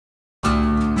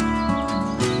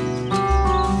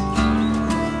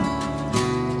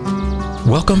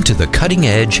Welcome to the Cutting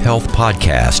Edge Health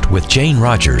Podcast with Jane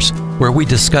Rogers, where we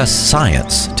discuss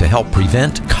science to help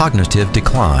prevent cognitive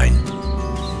decline.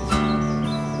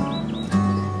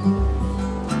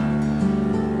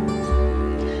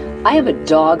 I am a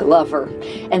dog lover,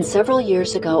 and several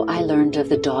years ago I learned of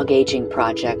the Dog Aging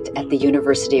Project at the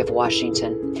University of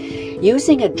Washington.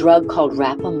 Using a drug called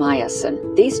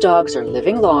Rapamycin, these dogs are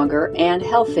living longer and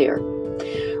healthier.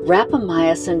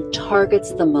 Rapamycin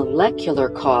targets the molecular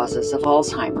causes of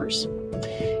Alzheimer's.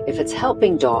 If it's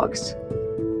helping dogs,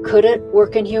 could it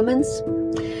work in humans?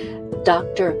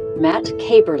 Dr. Matt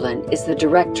Kaeberlein is the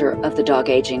director of the Dog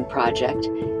Aging Project,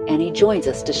 and he joins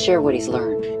us to share what he's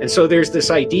learned. And so there's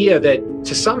this idea that,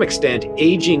 to some extent,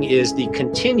 aging is the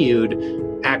continued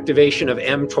activation of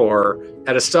mTOR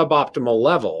at a suboptimal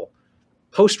level,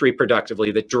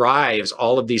 post-reproductively, that drives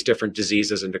all of these different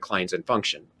diseases and declines in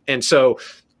function. And so,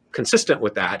 consistent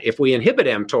with that, if we inhibit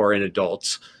mTOR in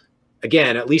adults,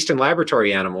 again, at least in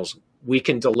laboratory animals, we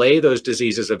can delay those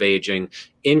diseases of aging,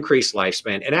 increase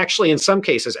lifespan, and actually, in some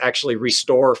cases, actually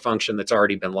restore function that's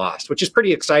already been lost, which is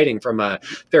pretty exciting from a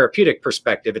therapeutic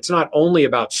perspective. It's not only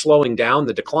about slowing down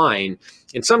the decline.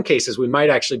 In some cases, we might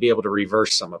actually be able to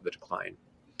reverse some of the decline.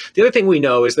 The other thing we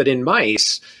know is that in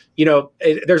mice,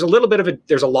 there's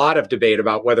a lot of debate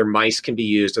about whether mice can be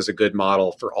used as a good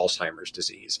model for Alzheimer's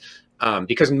disease,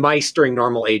 because mice during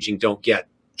normal aging don't get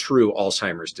true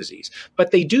Alzheimer's disease,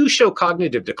 but they do show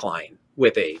cognitive decline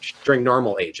with age during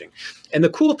normal aging. And the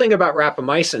cool thing about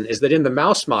rapamycin is that in the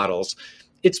mouse models,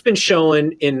 it's been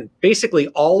shown in basically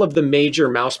all of the major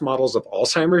mouse models of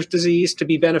Alzheimer's disease to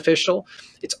be beneficial.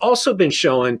 It's also been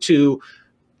shown to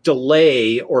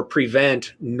delay or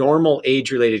prevent normal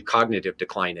age-related cognitive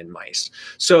decline in mice.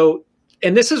 So,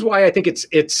 and this is why I think it's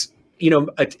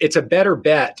a better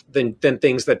bet than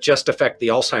things that just affect the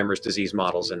Alzheimer's disease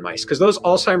models in mice, because those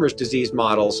Alzheimer's disease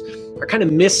models are kind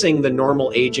of missing the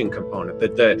normal aging component,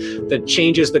 the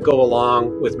changes that go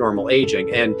along with normal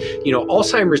aging. And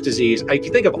Alzheimer's disease, if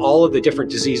you think of all of the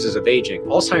different diseases of aging,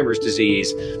 Alzheimer's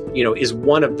disease, is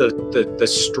one of the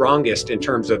strongest in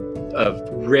terms of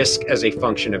risk as a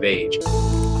function of age.